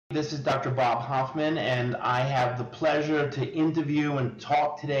This is Dr. Bob Hoffman, and I have the pleasure to interview and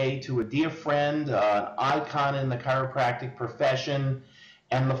talk today to a dear friend, an icon in the chiropractic profession,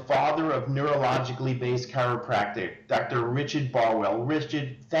 and the father of neurologically based chiropractic, Dr. Richard Barwell.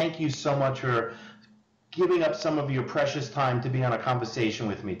 Richard, thank you so much for giving up some of your precious time to be on a conversation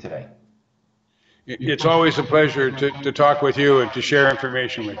with me today. It's always a pleasure to talk with you and to share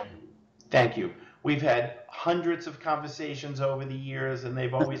information with you. Thank you. We've had hundreds of conversations over the years, and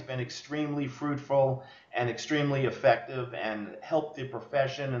they've always been extremely fruitful and extremely effective and helped the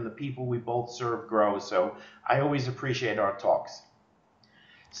profession and the people we both serve grow. So I always appreciate our talks.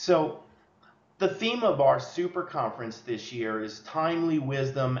 So the theme of our super conference this year is timely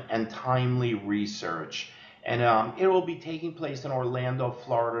wisdom and timely research. And it will be taking place in Orlando,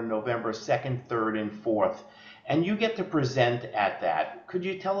 Florida, November 2nd, 3rd, and 4th. And you get to present at that. Could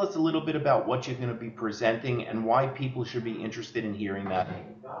you tell us a little bit about what you're going to be presenting and why people should be interested in hearing that?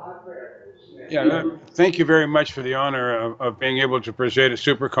 Yeah, thank you very much for the honor of being able to present a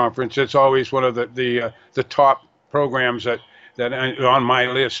super conference. It's always one of the top programs that are on my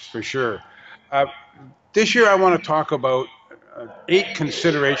list for sure. This year I want to talk about 8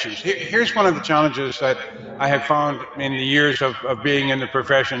 considerations. Here's one of the challenges that I have found in the years of being in the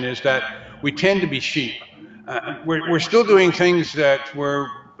profession is that we tend to be sheep. We're still doing things that were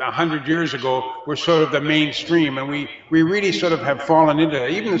 100 years ago were sort of the mainstream, and we really sort of have fallen into that.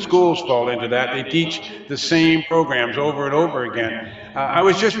 Even the schools fall into that. They teach the same programs over and over again. I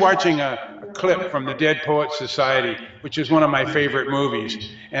was just watching a clip from the Dead Poets Society, which is one of my favorite movies,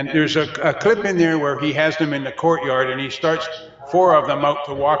 and there's a clip in there where he has them in the courtyard and he starts 4 of them out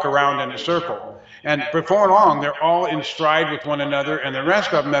to walk around in a circle, and before long they're all in stride with one another, and the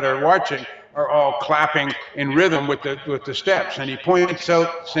rest of them that are watching are all clapping in rhythm with the steps. And he points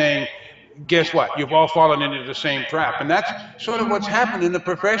out saying, guess what? You've all fallen into the same trap. And that's sort of what's happened in the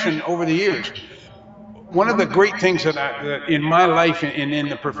profession over the years. One of the great things that in my life and in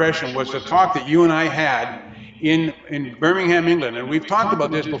the profession was the talk that you and I had in Birmingham, England. And we've talked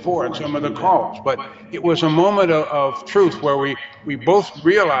about this before on some of the calls, but it was a moment of truth where we both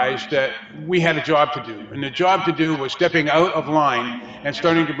realized that we had a job to do. And the job to do was stepping out of line and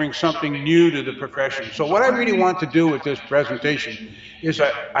starting to bring something new to the profession. So what I really want to do with this presentation is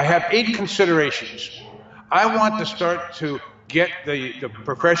that I have 8 considerations. I want to start to get the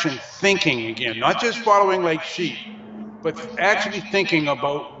profession thinking again, not just following like sheep, but actually thinking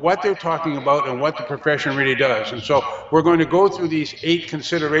about what they're talking about and what the profession really does. And so we're going to go through these 8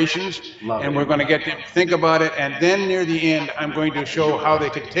 considerations, and we're going to get them to think about it, and then near the end I'm going to show how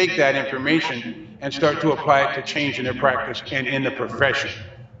they can take that information and start to apply it to change in their practice and in the profession.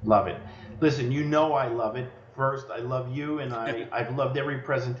 Love it. Listen, you know I love it. First, I love you, and I've loved every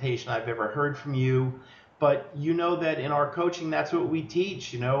presentation I've ever heard from you. But you know that in our coaching, that's what we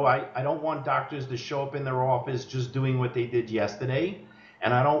teach. You know, I don't want doctors to show up in their office just doing what they did yesterday.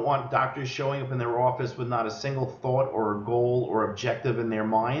 And I don't want doctors showing up in their office with not a single thought or a goal or objective in their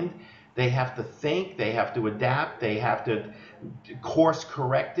mind. They have to think, they have to adapt, they have to course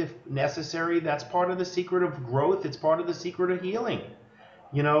correct if necessary. That's part of the secret of growth. It's part of the secret of healing.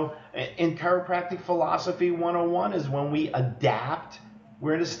 You know, in chiropractic philosophy 101 is when we adapt,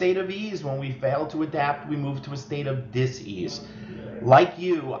 we're in a state of ease. When we fail to adapt, we move to a state of dis-ease. Like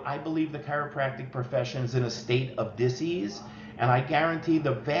you, I believe the chiropractic profession is in a state of dis-ease, and I guarantee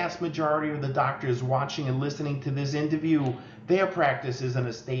the vast majority of the doctors watching and listening to this interview, their practice is in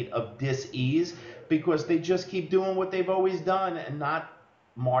a state of dis-ease because they just keep doing what they've always done and not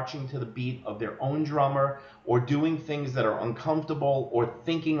marching to the beat of their own drummer or doing things that are uncomfortable or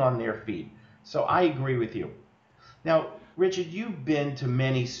thinking on their feet. So I agree with you. Now, Richard, you've been to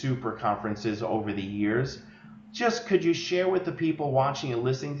many super conferences over the years. Just could you share with the people watching and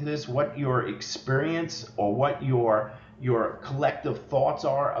listening to this what your experience or what your collective thoughts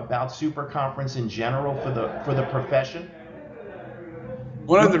are about super conference in general for the profession?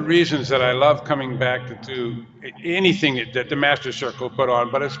 One of the reasons that I love coming back to anything that the Master Circle put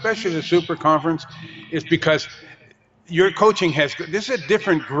on, but especially the super conference, is because your coaching this is a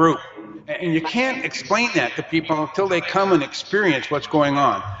different group. And you can't explain that to people until they come and experience what's going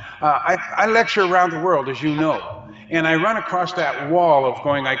on. I lecture around the world, as you know, and I run across that wall of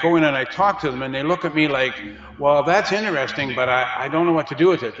I go in and I talk to them, and they look at me like, well, that's interesting, but I don't know what to do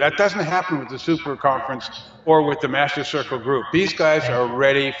with it. That doesn't happen with the super conference or with the Master Circle group. These guys are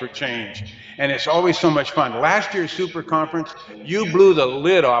ready for change, and it's always so much fun. Last year's super conference, you blew the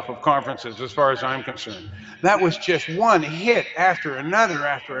lid off of conferences as far as I'm concerned. That was just one hit after another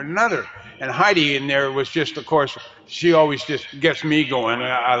after another. And Heidi in there was just, of course, she always just gets me going.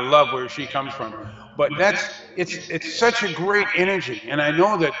 I love where she comes from. But that's it's such a great energy. And I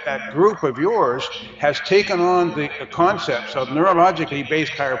know that that group of yours has taken on the concepts of neurologically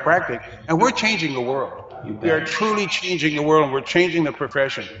based chiropractic, and we're changing the world. You We are bet. truly changing the world, and we're changing the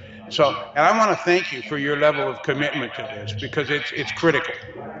profession. So, and I want to thank you for your level of commitment to this, because it's critical.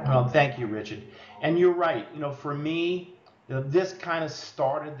 Well, thank you, Richard. And you're right. For me, this kind of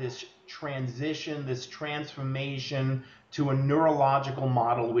started this transition, this transformation to a neurological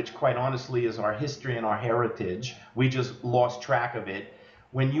model, which quite honestly is our history and our heritage. We just lost track of it.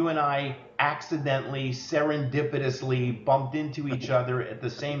 When you and I accidentally, serendipitously bumped into each other at the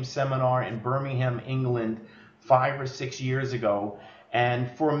same seminar in Birmingham, England, 5 or 6 years ago.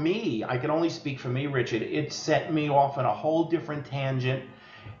 And for me, I can only speak for me, Richard, it set me off on a whole different tangent.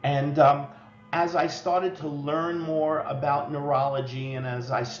 And as I started to learn more about neurology, and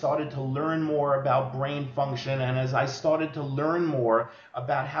as I started to learn more about brain function, and as I started to learn more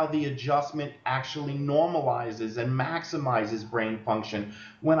about how the adjustment actually normalizes and maximizes brain function,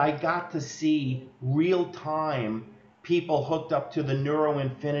 when I got to see real time people hooked up to the Neuro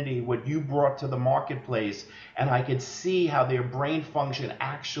Infinity, what you brought to the marketplace, and I could see how their brain function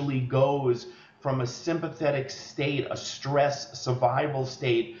actually goes from a sympathetic state, a stress survival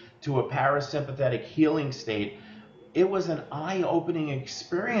state, to a parasympathetic healing state. It was an eye-opening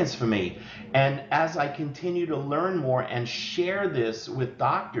experience for me. And as I continue to learn more and share this with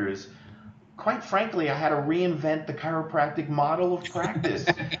doctors, quite frankly, I had to reinvent the chiropractic model of practice.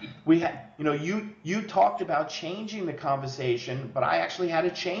 We had, you talked about changing the conversation, but I actually had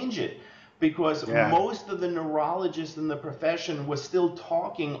to change it because Yeah. most of the neurologists in the profession were still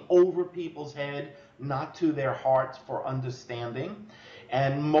talking over people's head, not to their hearts for understanding.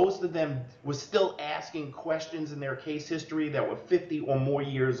 And most of them were still asking questions in their case history that were 50 or more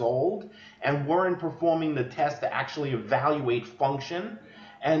years old and weren't performing the test to actually evaluate function.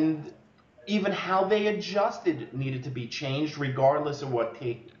 And even how they adjusted needed to be changed regardless of what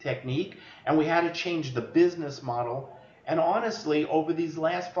technique. And we had to change the business model. And honestly, over these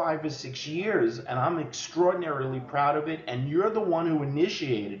last 5 or 6 years, and I'm extraordinarily proud of it, and you're the one who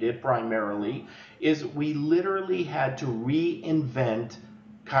initiated it primarily, is we literally had to reinvent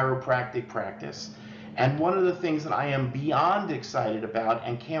chiropractic practice. And one of the things that I am beyond excited about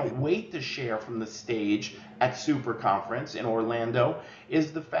and can't wait to share from the stage at Super Conference in Orlando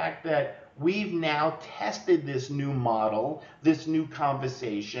is the fact that we've now tested this new model, this new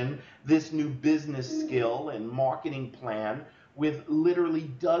conversation, this new business skill and marketing plan with literally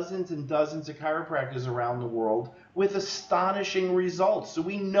dozens and dozens of chiropractors around the world with astonishing results. So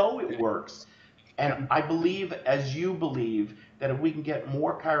we know it works. And I believe, as you believe, that if we can get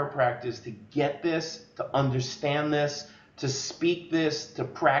more chiropractors to get this, to understand this, to speak this, to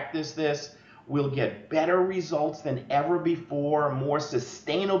practice this, we'll get better results than ever before, more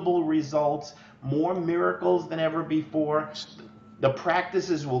sustainable results, more miracles than ever before. The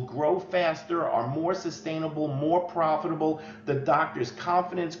practices will grow faster, are more sustainable, more profitable. The doctor's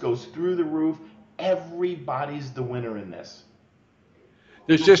confidence goes through the roof. Everybody's the winner in this.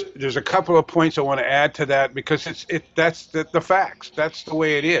 There's a couple of points I want to add to that, because that's the facts. That's the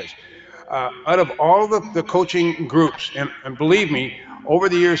way it is. Out of all the coaching groups, and believe me, over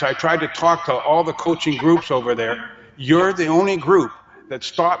the years I tried to talk to all the coaching groups over there. You're the only group that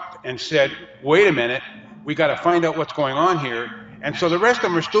stopped and said, "Wait a minute, we got to find out what's going on here." And so the rest of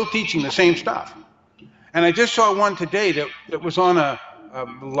them are still teaching the same stuff. And I just saw one today that was on a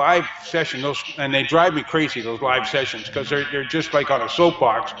live session. And they drive me crazy, those live sessions, because they're just like on a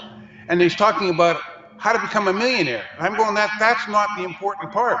soapbox. And he's talking about how to become a millionaire. And I'm going, that's not the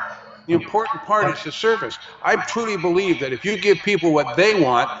important part. The important part is the service. I truly believe that if you give people what they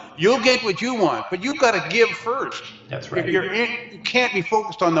want, you'll get what you want. But you've got to give first. That's right. You can't be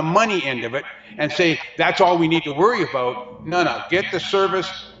focused on the money end of it and say that's all we need to worry about. No, get the service.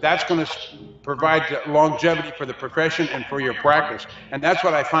 That's going to provide longevity for the profession and for your practice. And that's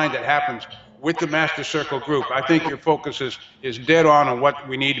what I find that happens with the Master Circle group. I think your focus is dead on what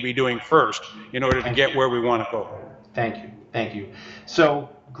we need to be doing first in order to get where we want to go. Thank you. So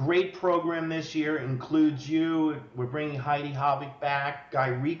great program this year, includes you. We're bringing Heidi Havik back. Guy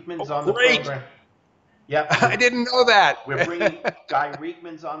Reekman's on the program. Yep. I didn't know that. We're bringing Guy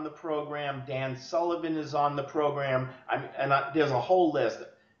Reekman's on the program. Dan Sullivan is on the program. There's a whole list.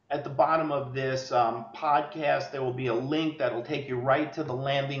 At the bottom of this podcast, there will be a link that will take you right to the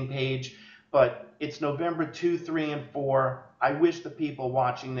landing page. But it's November 2, 3, and 4. I wish the people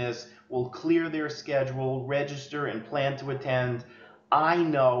watching this will clear their schedule, register, and plan to attend. I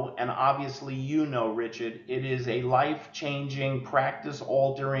know, and obviously you know, Richard, it is a life-changing,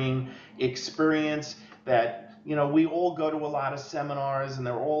 practice-altering experience that you know, we all go to a lot of seminars and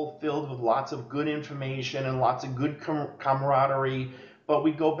they're all filled with lots of good information and lots of good camaraderie, but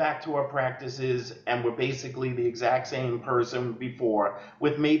we go back to our practices and we're basically the exact same person before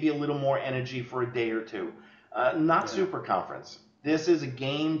with maybe a little more energy for a day or two. Not super conference. This is a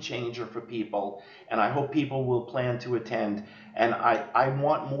game changer for people, and I hope people will plan to attend. And I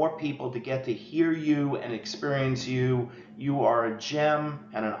want more people to get to hear you and experience you. You are a gem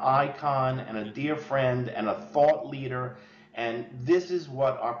and an icon and a dear friend and a thought leader. And this is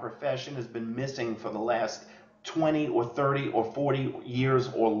what our profession has been missing for the last 20 or 30 or 40 years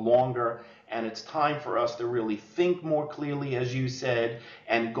or longer. And it's time for us to really think more clearly, as you said,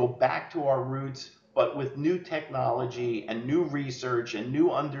 and go back to our roots, but with new technology and new research and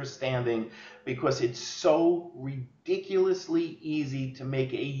new understanding, because it's so ridiculously easy to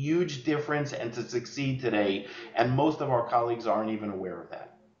make a huge difference and to succeed today. And most of our colleagues aren't even aware of that.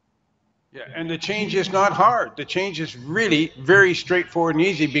 Yeah, and the change is not hard. The change is really very straightforward and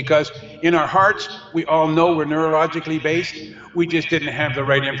easy because in our hearts, we all know we're neurologically based. We just didn't have the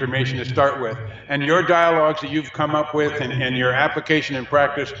right information to start with. And your dialogues that you've come up with and your application and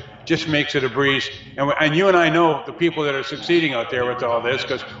practice just makes it a breeze. And you and I know the people that are succeeding out there with all this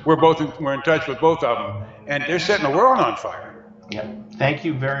because we're in touch with both of them. And they're setting the world on fire. Yeah. Thank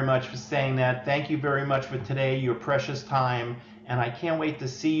you very much for saying that. Thank you very much for today, your precious time. And I can't wait to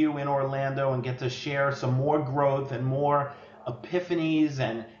see you in Orlando and get to share some more growth and more epiphanies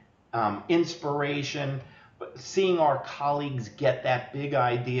and inspiration. But seeing our colleagues get that big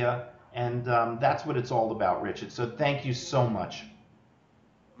idea, and that's what it's all about, Richard. So thank you so much.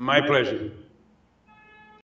 My pleasure.